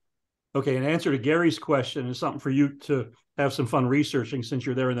catch it. Okay, an answer to Gary's question is something for you to have some fun researching since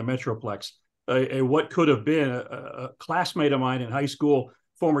you're there in the Metroplex. What could have been a classmate of mine in high school,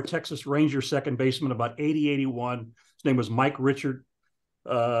 former Texas Ranger second baseman, about 80-81. His name was Mike Richard.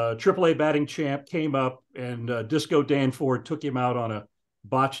 AAA batting champ, came up, and Disco Danford took him out on a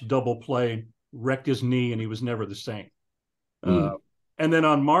botched double play, wrecked his knee, and he was never the same. And then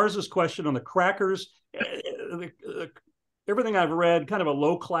on Mars's question on the Crackers, everything I've read, kind of a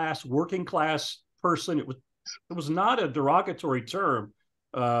low-class, working-class person. It was not a derogatory term.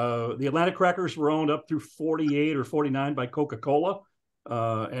 The Atlanta Crackers were owned up through 48 or 49 by Coca-Cola.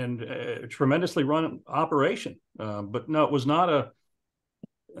 And a tremendously run operation. But no, it was not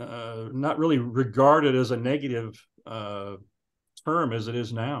really regarded as a negative term as it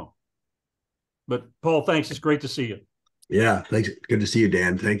is now. But Paul, thanks. It's great to see you. Yeah, thanks. Good to see you,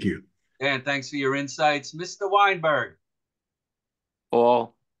 Dan. Thank you. Dan, thanks for your insights. Mr. Weinberg.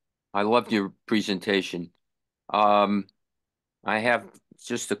 Paul, I loved your presentation. I have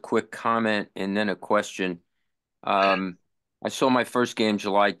just a quick comment and then a question. I saw my first game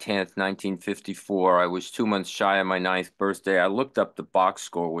July 10th, 1954. I was 2 months shy of my 9th birthday. I looked up the box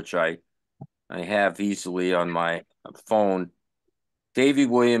score, which I have easily on my phone. Davey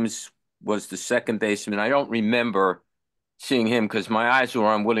Williams was the second baseman. I don't remember seeing him because my eyes were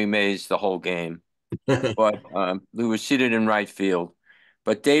on Willie Mays the whole game. But we were seated in right field.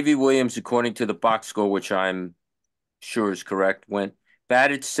 But Davey Williams, according to the box score, which I'm sure is correct,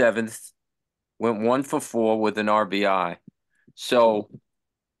 batted seventh, went 1 for 4 with an RBI. So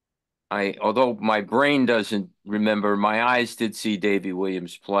although my brain doesn't remember, my eyes did see Davey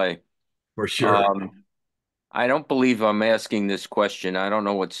Williams play. For sure. I don't believe I'm asking this question. I don't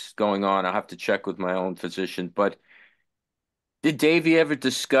know what's going on. I'll have to check with my own physician. But did Davey ever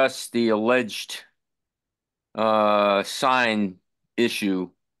discuss the alleged sign issue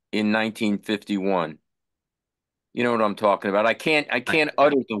in 1951? You know what I'm talking about. I can't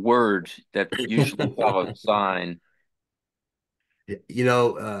utter the word that usually follows sign. You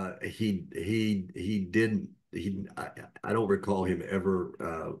know, he didn't. I don't recall him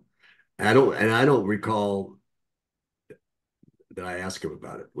ever. I don't recall that I asked him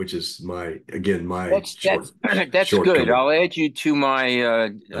about it, which is my That's good. shortcoming. I'll add you to my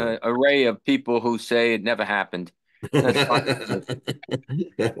array of people who say it never happened. That's fine.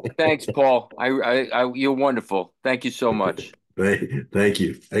 Thanks, Paul. You're wonderful. Thank you so much. Thank you. Thank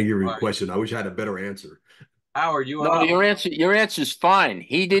you for your Right. question. I wish I had a better answer. Howard, you No, up? your answer's fine.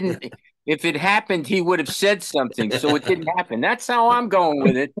 He didn't. If it happened, he would have said something. So it didn't happen. That's how I'm going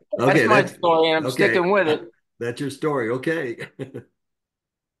with it. Okay, That's my story, and I'm okay. sticking with it. That's your story. Okay.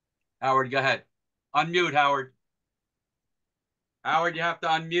 Howard, go ahead. Unmute, Howard. Howard, you have to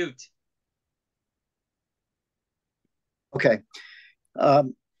unmute. Okay.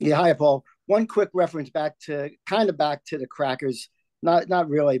 Yeah, hi, Paul. One quick reference back to the Crackers. Not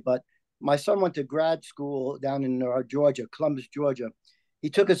really, but my son went to grad school down in Georgia, Columbus, Georgia.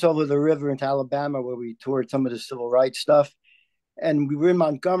 He took us over the river into Alabama where we toured some of the civil rights stuff. And we were in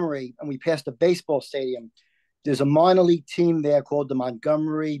Montgomery and we passed a baseball stadium. There's a minor league team there called the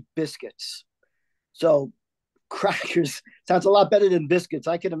Montgomery Biscuits. So Crackers sounds a lot better than Biscuits.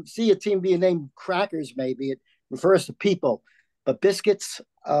 I can see a team being named Crackers, maybe. It refers to people. But Biscuits,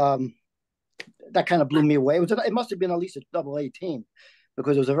 that kind of blew me away. It must have been at least a AA team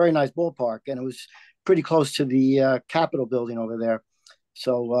because it was a very nice ballpark and it was pretty close to the Capitol building over there.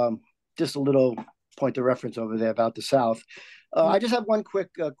 So just a little point of reference over there about the South. I just have one quick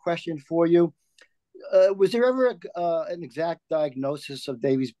question for you. Was there ever an exact diagnosis of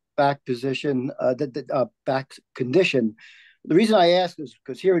Davey's back position, back condition? The reason I ask is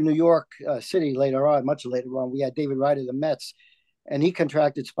because here in New York City much later on, we had David Wright of the Mets, and he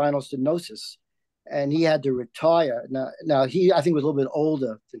contracted spinal stenosis, and he had to retire. Now he, I think, was a little bit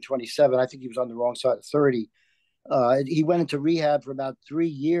older than 27. I think he was on the wrong side of 30. He went into rehab for about 3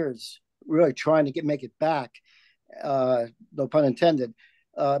 years, really trying to make it back. No pun intended.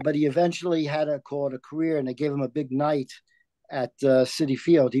 But he eventually had a career, and they gave him a big night at Citi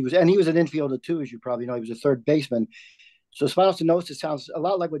Field. He was an infielder too, as you probably know. He was a third baseman. So spinal stenosis sounds a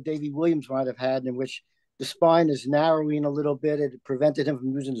lot like what Davey Williams might have had, in which the spine is narrowing a little bit. It prevented him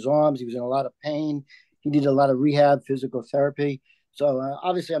from using his arms. He was in a lot of pain. He needed a lot of rehab, physical therapy. So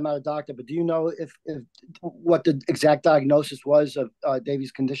obviously, I'm not a doctor, but do you know if what the exact diagnosis was of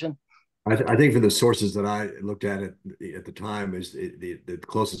Davey's condition? I think from the sources that I looked at at the time, is the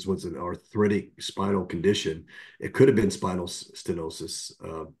closest was an arthritic spinal condition. It could have been spinal stenosis.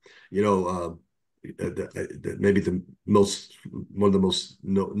 Maybe one of the most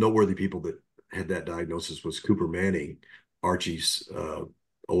noteworthy people that had that diagnosis was Cooper Manning, Archie's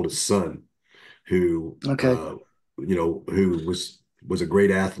oldest son, who who was a great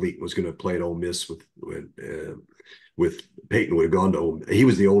athlete, was going to play at Ole Miss with Peyton. Would have gone to Ole Miss. He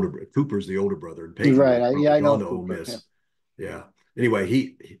was Cooper's the older brother, and Peyton right. I know to Ole Miss. Yeah. Anyway,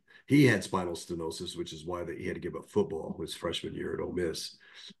 he had spinal stenosis, which is why he had to give up football his freshman year at Ole Miss.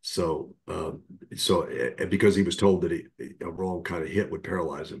 So because he was told that a wrong kind of hit would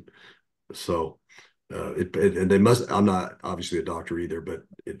paralyze him. So and they must. I'm not obviously a doctor either, but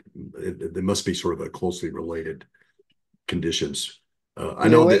they must be sort of a closely related conditions. I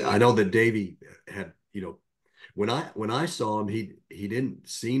know that Davey had, when I saw him, he didn't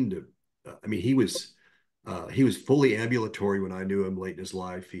seem to. I mean, he was fully ambulatory when I knew him late in his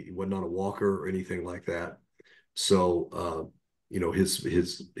life. He wasn't on a walker or anything like that. So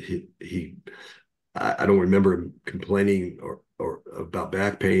I don't remember him complaining or about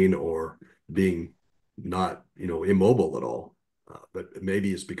back pain or being not immobile at all. But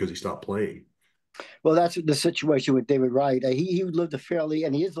maybe it's because he stopped playing. Well, that's the situation with David Wright. He lived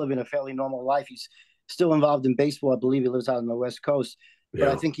and he is living a fairly normal life. He's still involved in baseball. I believe he lives out on the West Coast. But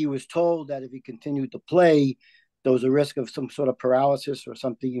I think he was told that if he continued to play, there was a risk of some sort of paralysis or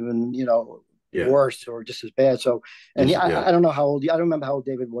something even, worse or just as bad. So, and I don't know how old. I don't remember how old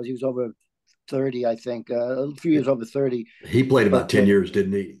David was. He was over 30, I think, a few years over 30. He played about 10 years,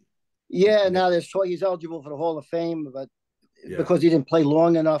 didn't he? Yeah, now there's talk he's eligible for the Hall of Fame, but Yeah. because he didn't play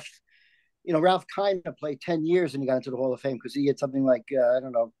long enough. You know, Ralph Kiner played 10 years and he got into the Hall of Fame because he had something like, I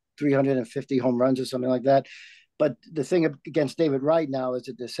don't know, 350 home runs or something like that. But the thing against David Wright now is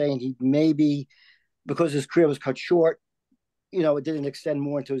that they're saying he maybe, because his career was cut short, you know, it didn't extend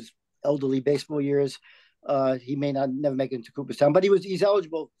more into his elderly baseball years. He may never make it into Cooperstown, but he's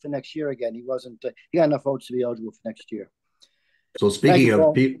eligible for next year again. He wasn't, he got enough votes to be eligible for next year. So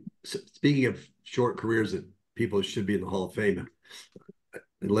speaking of short careers that people should be in the Hall of Fame,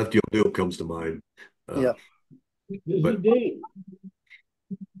 Lefty O'Neill comes to mind. Yeah.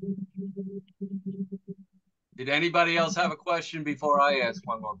 Did anybody else have a question before I ask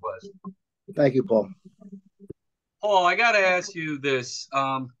one more question? Thank you, Paul. Paul, I got to ask you this.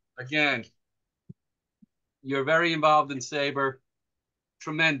 Again, you're very involved in Sabre.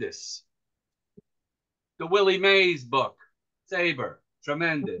 Tremendous. The Willie Mays book, Sabre,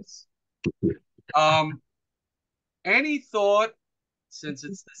 tremendous. Any thought, since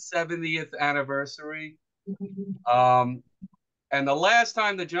it's the 70th anniversary, and the last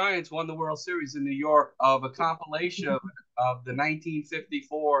time the Giants won the World Series in New York, of a compilation of the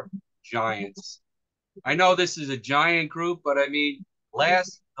 1954 Giants? I know this is a giant group, but I mean, the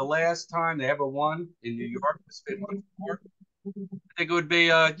last time they ever won in New York was 54. I think it would be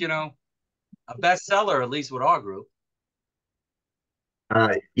a bestseller, at least with our group.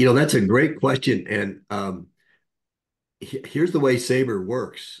 That's a great question, and here's the way Sabre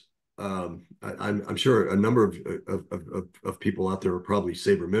works. I'm sure a number of people out there are probably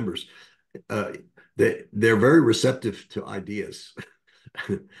Sabre members. They're very receptive to ideas,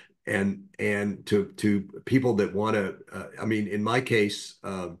 and to people that want to. I mean, in my case,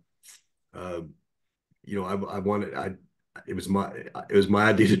 it was my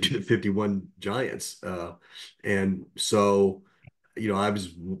idea to do the 51 Giants, and so. I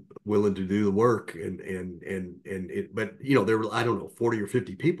was willing to do the work but there were, I don't know, 40 or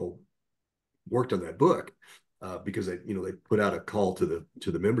 50 people worked on that book because they put out a call to the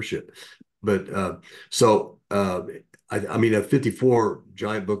membership. But I mean, a 54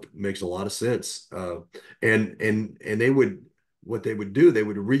 Giant book makes a lot of sense. And they would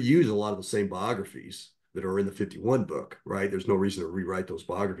reuse a lot of the same biographies that are in the 51 book, right? There's no reason to rewrite those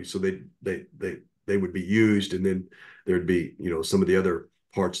biographies. So they would be used, and then there'd be some of the other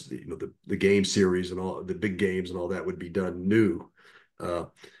parts, the game series and all the big games and all that would be done new,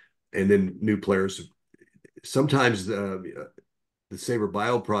 and then new players. Sometimes the Sabre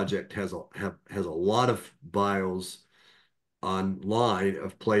Bio Project has a lot of bios online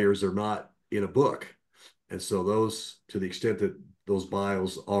of players that are not in a book, and so those, to the extent that those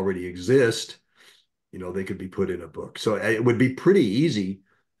bios already exist, they could be put in a book. So it would be pretty easy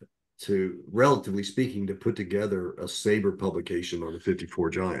to, relatively speaking, to put together a Sabre publication on the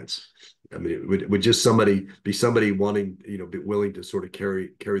 54 Giants. I mean, it would just be somebody wanting, be willing to sort of carry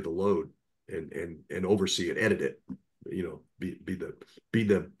the load and oversee it, edit it, be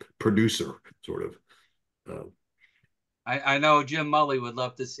the producer, sort of. I know Jim Mully would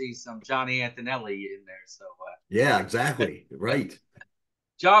love to see some Johnny Antonelli in there. So yeah, exactly, right.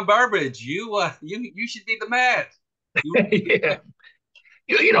 John Burbridge, you should be the man. Yeah.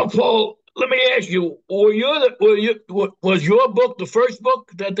 Paul, let me ask you, was your book the first book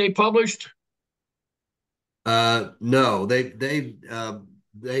that they published? No, they've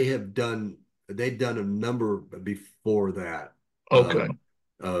done a number before that. Okay.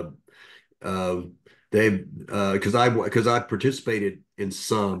 Because I participated in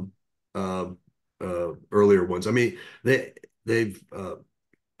some earlier ones. I mean, they've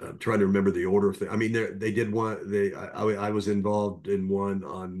I'm trying to remember the order of things. I mean, they did one. I was involved in one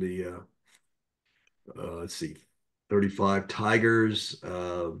on the let's see, 35 Tigers.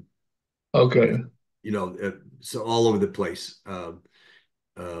 Okay. So all over the place.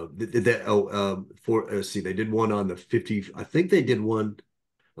 Let's see, they did one on the 50. I think they did one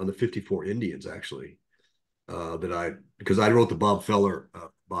on the 54 Indians, actually. Because I wrote the Bob Feller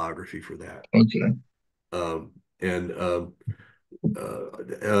biography for that. Okay.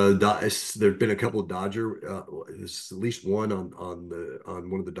 There've been a couple of Dodger. There's at least one on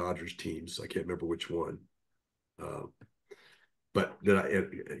one of the Dodgers teams. I can't remember which one. But then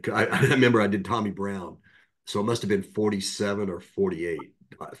I remember I did Tommy Brown, so it must have been 47 or 48.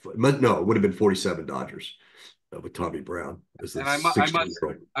 No, it would have been 47 Dodgers with Tommy Brown as the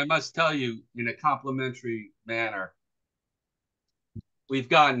 16-year-old. I must tell you, in a complimentary manner, we've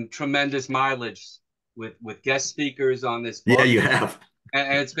gotten tremendous mileage with guest speakers on this book. Yeah, you have.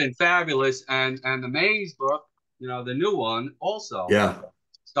 And it's been fabulous. And the Mays book, the new one also. Yeah.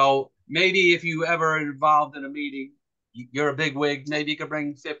 So, maybe if you ever involved in a meeting, you're a big wig, maybe you could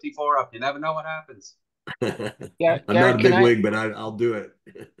bring 54 up. You never know what happens. Yeah, I'm Gary, not a big wig, but I'll do it.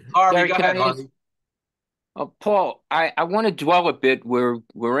 Harvey, Gary, go can ahead, I ask, Harvey. Paul, I want to dwell a bit.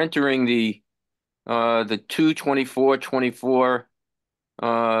 We're entering the 2/24/24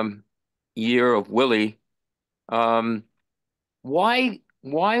 year of Willie. Why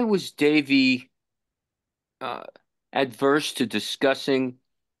was Davey adverse to discussing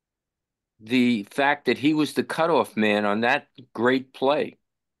the fact that he was the cutoff man on that great play?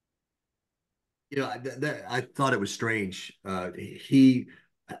 I thought it was strange. I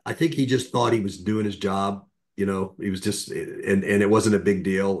think he just thought he was doing his job. He was just, and it wasn't a big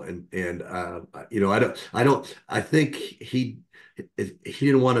deal. I think he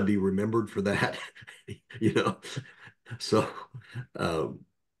didn't want to be remembered for that. you know, so, um,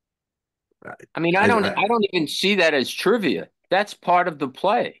 I mean, I don't even see that as trivia. That's part of the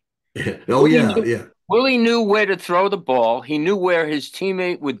play. Oh yeah, yeah. Willie knew where to throw the ball. He knew where his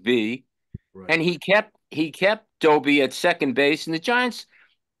teammate would be, Right. and he kept Dobie at second base. And the Giants,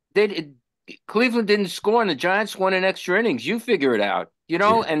 Cleveland didn't score, and the Giants won in extra innings. You figure it out,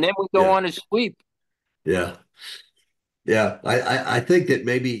 Yeah. and then we go on to sweep. Yeah. Yeah. I think that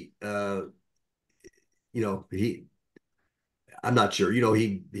maybe I'm not sure.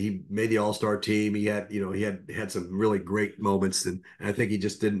 He made the All-Star team. He had some really great moments, and I think he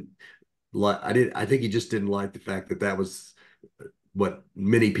just didn't like. I think he just didn't like the fact that that was what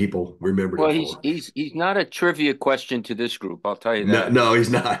many people remembered Well, him for. he's not a trivia question to this group. I'll tell you No, that. no, he's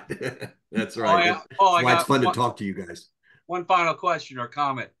not. That's right. Yeah. Paul, That's why it's fun to talk to you guys. One final question or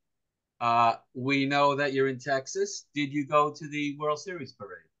comment. We know that you're in Texas. Did you go to the World Series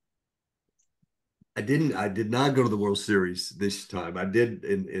parade? I didn't. I did not go to the World Series this time. I did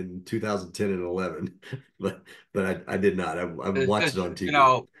in 2010 and 11, but I did not. I watched it on TV.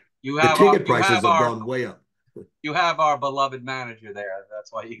 The ticket prices have gone way up. You have our beloved manager there.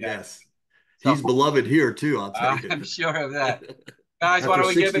 That's why you got. Yes, he's beloved here too. I'll tell you. I'm sure of that. Guys, why After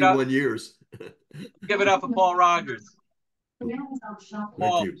don't we give it up? 61 years. Give it up for Paul Rogers.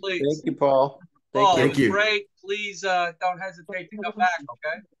 Paul, you. Please. Thank you, Paul. Paul, Thank it was you. great. Please don't hesitate to come back,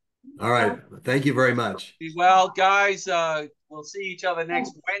 okay? All right. Thank you very much. Be well, guys. We'll see each other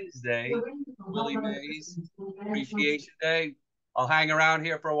next Wednesday. Willie Mays Appreciation Day. I'll hang around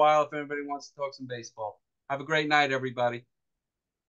here for a while if anybody wants to talk some baseball. Have a great night, everybody.